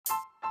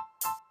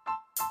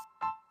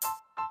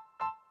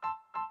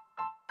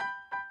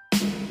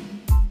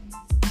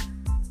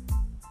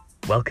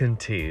Welcome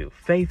to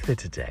Faith for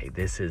Today.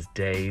 This is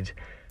Dade.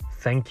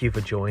 Thank you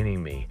for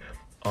joining me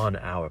on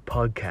our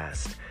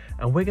podcast.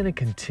 And we're going to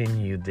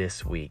continue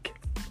this week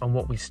on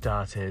what we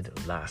started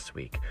last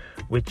week,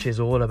 which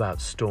is all about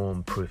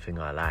stormproofing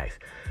our life.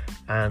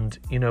 And,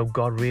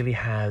 God really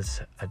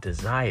has a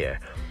desire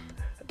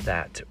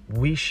that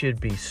we should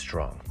be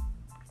strong,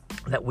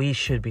 that we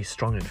should be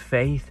strong in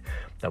faith,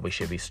 that we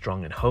should be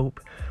strong in hope,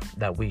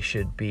 that we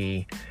should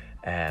be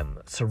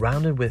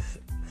surrounded with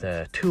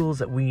the tools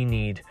that we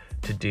need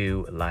to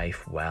do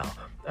life well.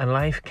 And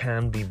life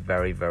can be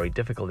very, very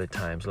difficult at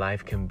times.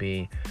 Life can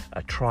be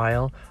a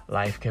trial.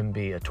 Life can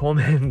be a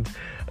torment.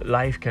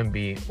 Life can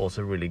be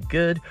also really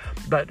good.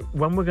 But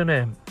when we're going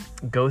to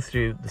go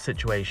through the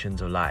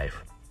situations of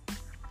life,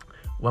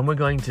 when we're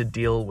going to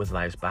deal with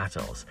life's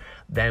battles,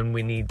 then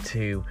we need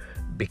to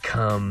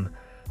become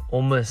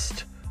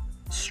almost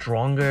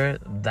stronger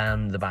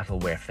than the battle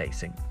we're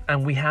facing.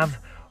 And we have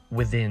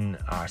within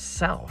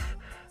ourselves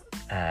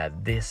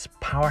this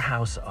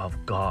powerhouse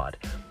of God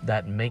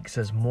that makes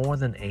us more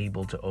than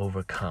able to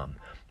overcome.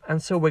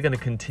 And so we're going to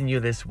continue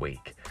this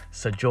week.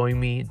 So join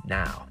me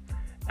now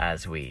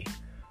as we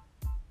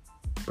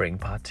bring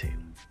part 2.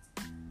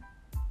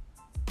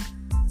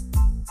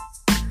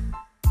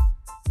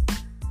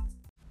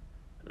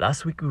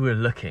 Last week we were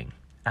looking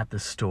at the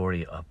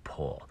story of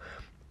Paul,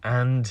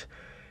 and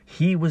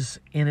he was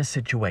in a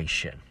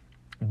situation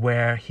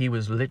where he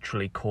was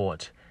literally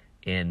caught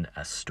in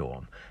a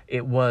storm.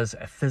 It was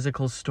a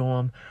physical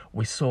storm.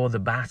 We saw the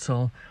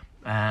battle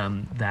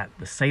that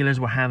the sailors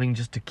were having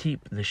just to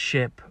keep the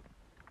ship,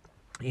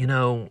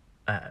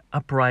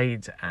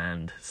 upright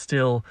and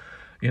still,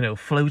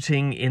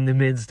 floating in the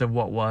midst of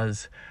what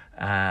was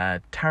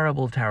a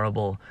terrible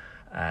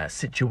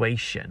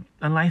situation.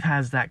 And life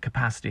has that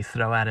capacity to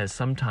throw at us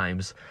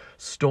sometimes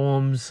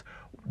storms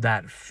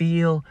that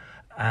feel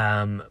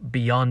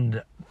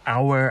beyond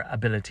our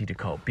ability to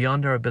cope,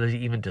 beyond our ability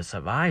even to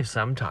survive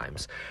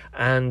sometimes.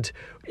 And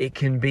it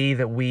can be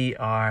that we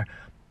are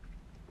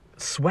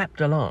swept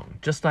along,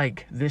 just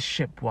like this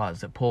ship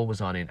was that Paul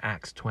was on in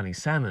Acts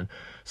 27,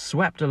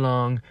 swept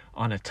along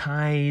on a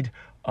tide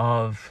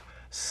of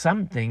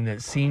something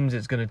that seems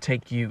it's going to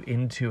take you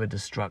into a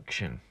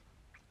destruction.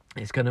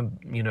 It's going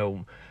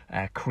to,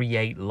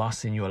 create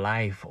loss in your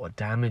life or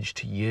damage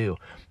to you.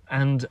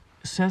 And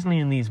certainly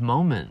in these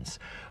moments,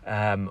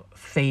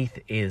 faith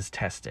is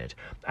tested.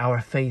 Our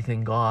faith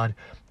in God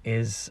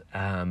is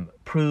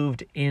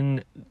proved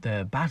in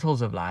the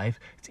battles of life.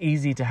 It's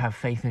easy to have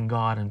faith in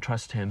God and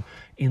trust Him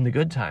in the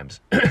good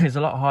times. It's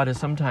a lot harder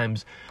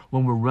sometimes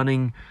when we're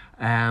running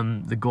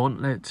the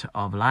gauntlet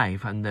of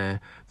life and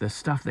the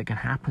stuff that can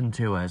happen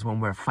to us when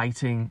we're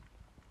fighting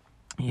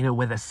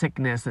with a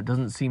sickness that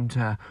doesn't seem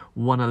to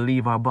want to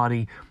leave our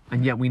body,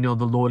 and yet we know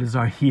the Lord is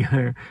our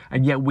healer,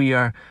 and yet we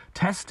are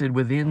tested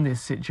within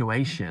this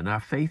situation. Our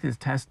faith is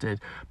tested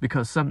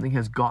because something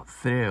has got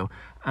through.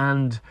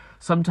 And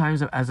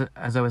sometimes, as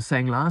I was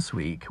saying last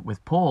week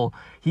with Paul,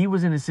 he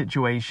was in a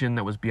situation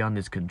that was beyond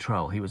his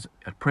control. He was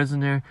a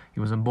prisoner. He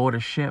was on board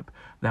a ship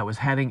that was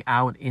heading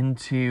out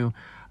into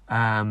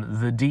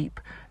the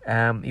deep.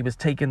 He was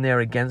taken there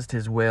against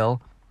his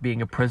will, being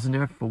a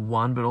prisoner for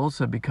one, but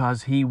also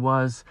because he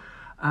was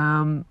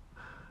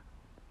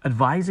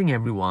advising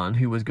everyone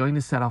who was going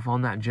to set off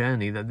on that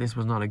journey that this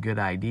was not a good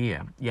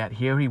idea. Yet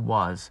here he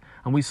was,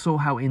 and we saw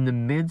how in the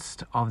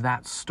midst of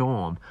that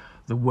storm,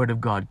 the word of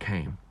God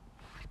came.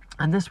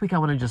 And this week I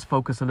want to just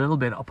focus a little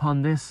bit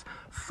upon this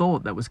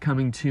thought that was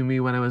coming to me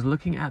when I was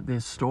looking at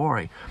this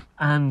story.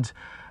 And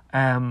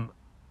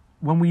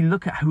when we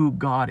look at who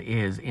God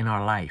is in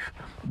our life,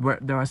 where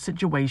there are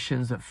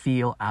situations that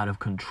feel out of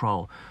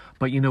control.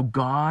 But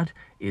God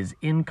is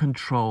in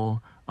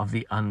control of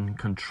the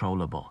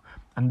uncontrollable.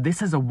 And this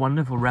is a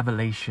wonderful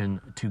revelation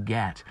to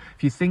get.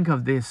 If you think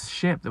of this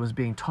ship that was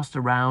being tossed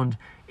around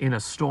in a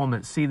storm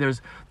at sea,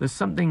 there's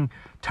something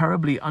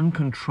terribly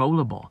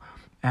uncontrollable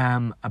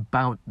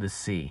about the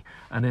sea.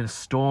 And in a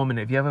storm, and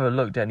if you ever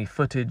looked at any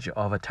footage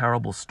of a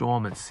terrible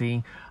storm at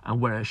sea, and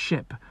where a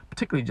ship,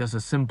 particularly just a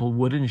simple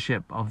wooden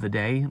ship of the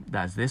day,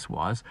 as this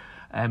was,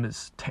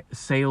 its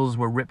sails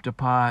were ripped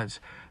apart,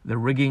 the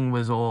rigging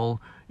was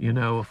all,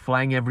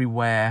 flying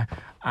everywhere,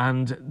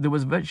 and there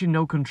was virtually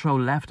no control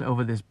left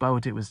over this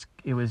boat. It was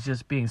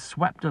just being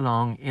swept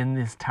along in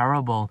this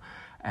terrible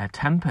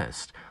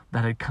tempest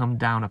that had come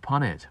down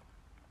upon it.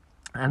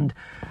 And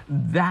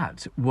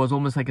that was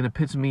almost like an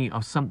epitome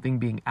of something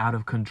being out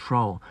of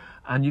control.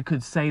 And you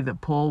could say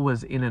that Paul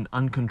was in an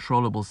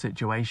uncontrollable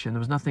situation. There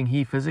was nothing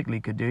he physically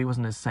could do. He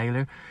wasn't a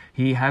sailor.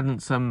 He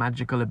hadn't some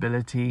magical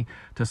ability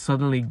to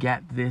suddenly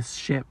get this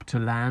ship to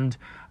land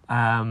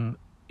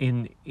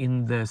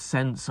in the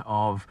sense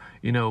of,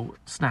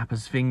 snap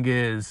his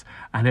fingers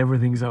and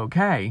everything's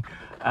okay.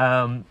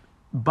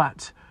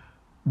 But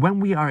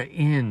when we are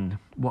in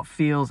what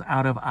feels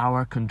out of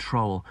our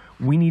control,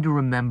 we need to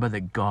remember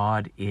that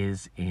God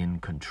is in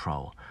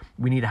control.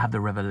 We need to have the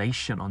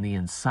revelation on the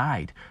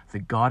inside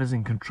that God is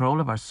in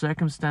control of our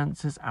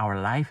circumstances, our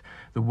life.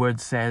 The word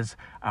says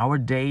our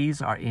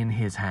days are in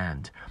His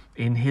hand,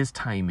 in His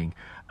timing.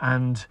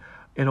 And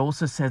it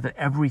also says that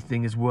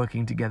everything is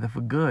working together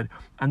for good.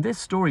 And this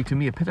story to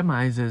me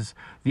epitomizes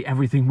the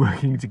everything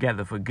working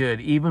together for good,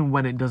 even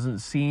when it doesn't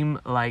seem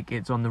like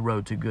it's on the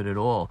road to good at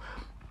all.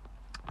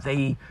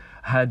 They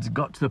had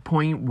got to the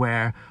point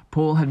where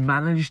Paul had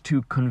managed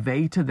to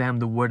convey to them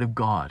the word of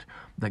God,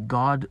 that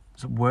God's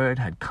word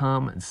had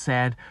come and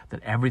said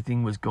that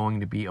everything was going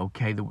to be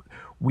okay, that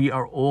we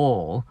are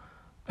all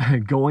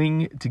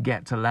going to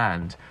get to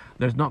land.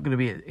 There's not going to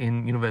be,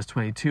 in verse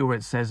 22, where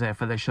it says,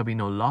 for there shall be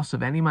no loss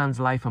of any man's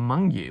life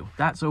among you.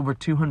 That's over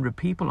 200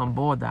 people on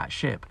board that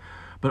ship,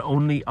 but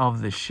only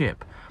of the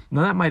ship.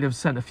 Now, that might have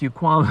sent a few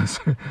qualms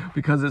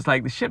because it's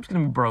like, the ship's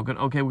going to be broken.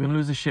 Okay, we're going to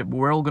lose the ship.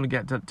 We're all going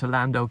to get to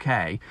land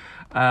okay.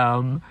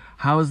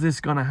 How is this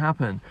going to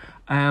happen?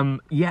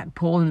 Yet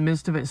Paul, in the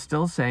midst of it, is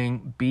still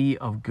saying, be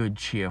of good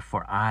cheer,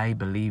 for I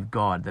believe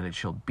God, that it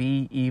shall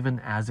be even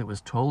as it was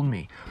told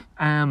me.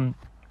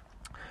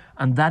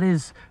 And that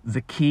is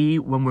the key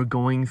when we're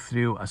going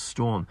through a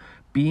storm.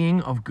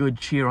 Being of good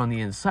cheer on the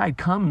inside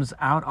comes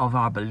out of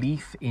our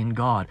belief in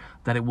God,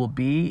 that it will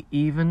be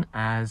even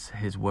as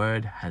his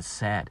word has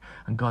said.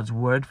 And God's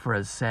word for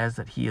us says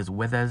that he is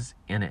with us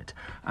in it.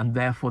 And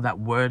therefore that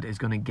word is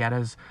going to get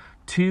us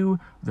to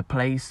the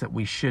place that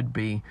we should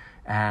be,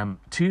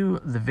 to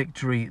the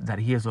victory that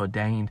he has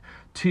ordained,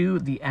 to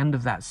the end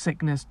of that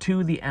sickness,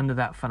 to the end of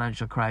that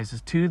financial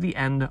crisis, to the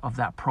end of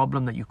that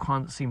problem that you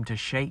can't seem to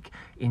shake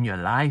in your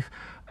life,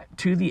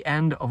 to the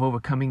end of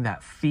overcoming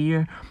that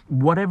fear,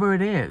 whatever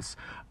it is,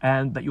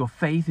 and that your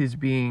faith is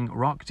being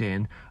rocked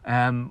in.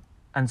 And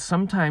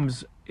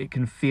sometimes it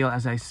can feel,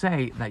 as I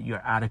say, that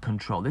you're out of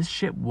control. This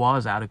ship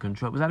was out of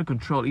control. It was out of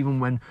control even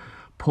when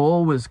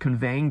Paul was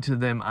conveying to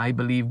them, I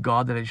believe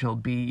God, that it shall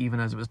be even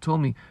as it was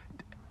told me.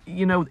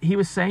 He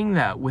was saying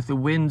that with the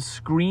wind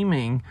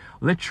screaming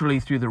literally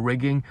through the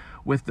rigging,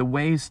 with the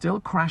waves still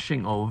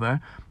crashing over.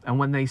 And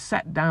when they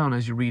sat down,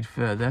 as you read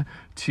further,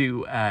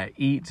 to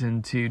eat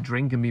and to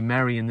drink and be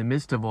merry in the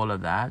midst of all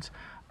of that,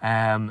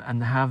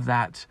 and have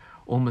that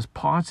almost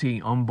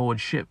party on board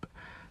ship,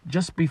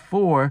 just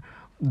before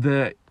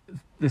the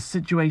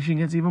situation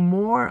gets even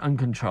more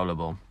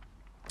uncontrollable.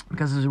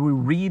 Because as we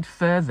read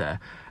further,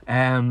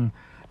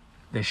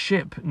 the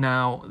ship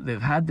now,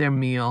 they've had their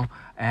meal,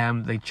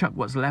 they chuck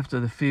what's left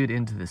of the food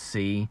into the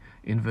sea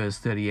in verse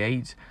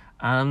 38,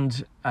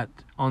 and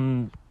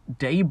on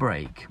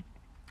daybreak,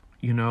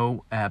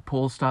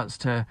 Paul starts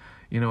to,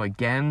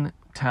 again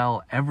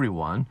tell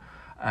everyone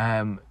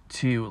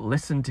to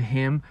listen to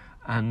him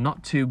and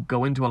not to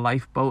go into a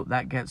lifeboat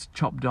that gets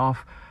chopped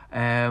off,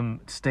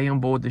 stay on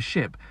board the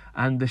ship.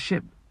 And the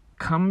ship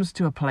comes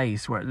to a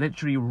place where it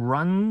literally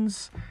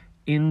runs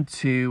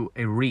into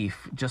a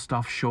reef just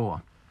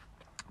offshore.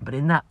 But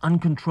in that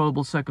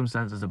uncontrollable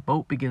circumstance, as the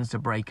boat begins to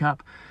break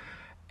up,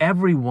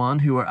 everyone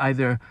who are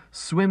either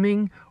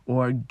swimming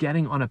or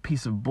getting on a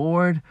piece of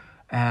board,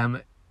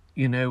 by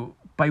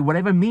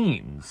whatever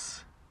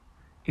means,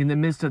 in the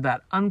midst of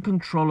that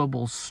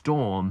uncontrollable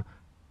storm,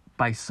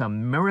 by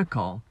some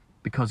miracle,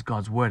 because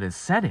God's word has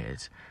said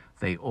it,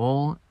 they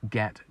all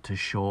get to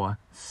shore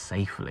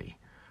safely.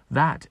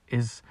 That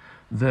is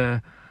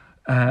the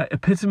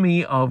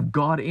epitome of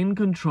God in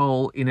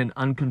control in an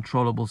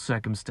uncontrollable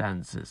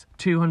circumstances.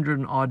 200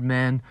 and odd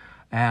men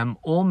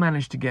all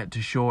managed to get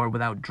to shore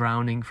without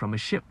drowning from a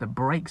ship that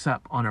breaks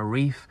up on a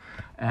reef.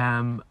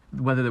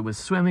 Whether it was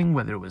swimming,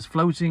 whether it was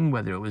floating,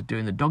 whether it was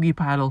doing the doggy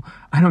paddle,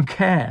 I don't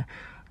care.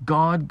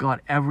 God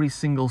got every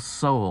single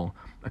soul,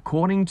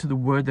 according to the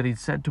word that he'd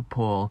said to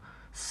Paul,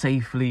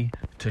 safely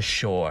to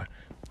shore.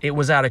 It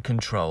was out of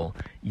control,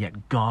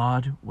 yet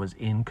God was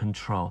in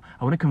control.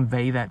 I want to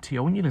convey that to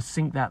you. I want you to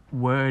sink that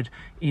word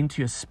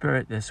into your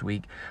spirit this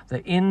week,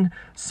 that in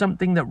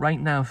something that right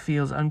now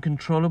feels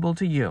uncontrollable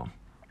to you,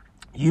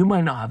 you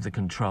might not have the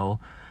control.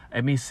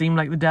 It may seem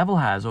like the devil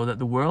has, or that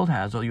the world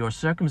has, or your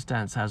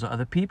circumstance has, or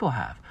other people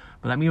have.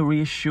 But let me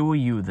reassure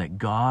you that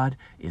God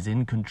is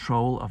in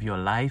control of your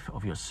life,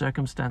 of your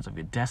circumstance, of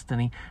your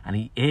destiny, and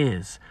he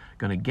is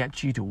going to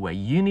get you to where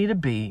you need to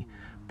be,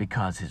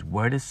 because his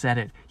word has said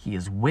it. He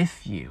is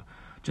with you.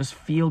 Just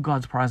feel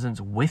God's presence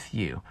with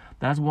you.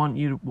 That's what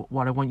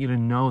I want you to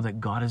know,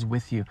 that God is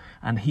with you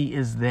and he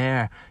is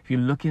there. If you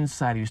look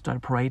inside, you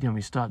start to pray to him,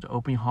 you start to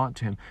open your heart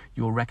to him,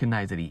 you'll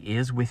recognize that he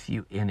is with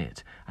you in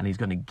it, and he's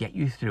going to get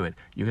you through it.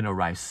 You're going to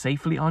arrive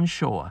safely on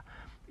shore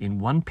in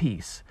one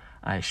piece,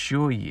 I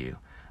assure you.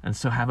 And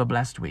so have a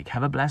blessed week.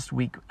 Have a blessed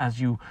week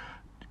as you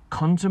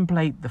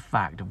contemplate the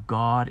fact of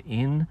God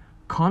in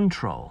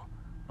control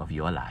of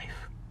your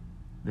life.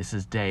 This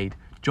is Dade.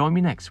 Join me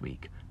next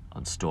week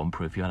on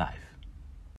Stormproof Your Life.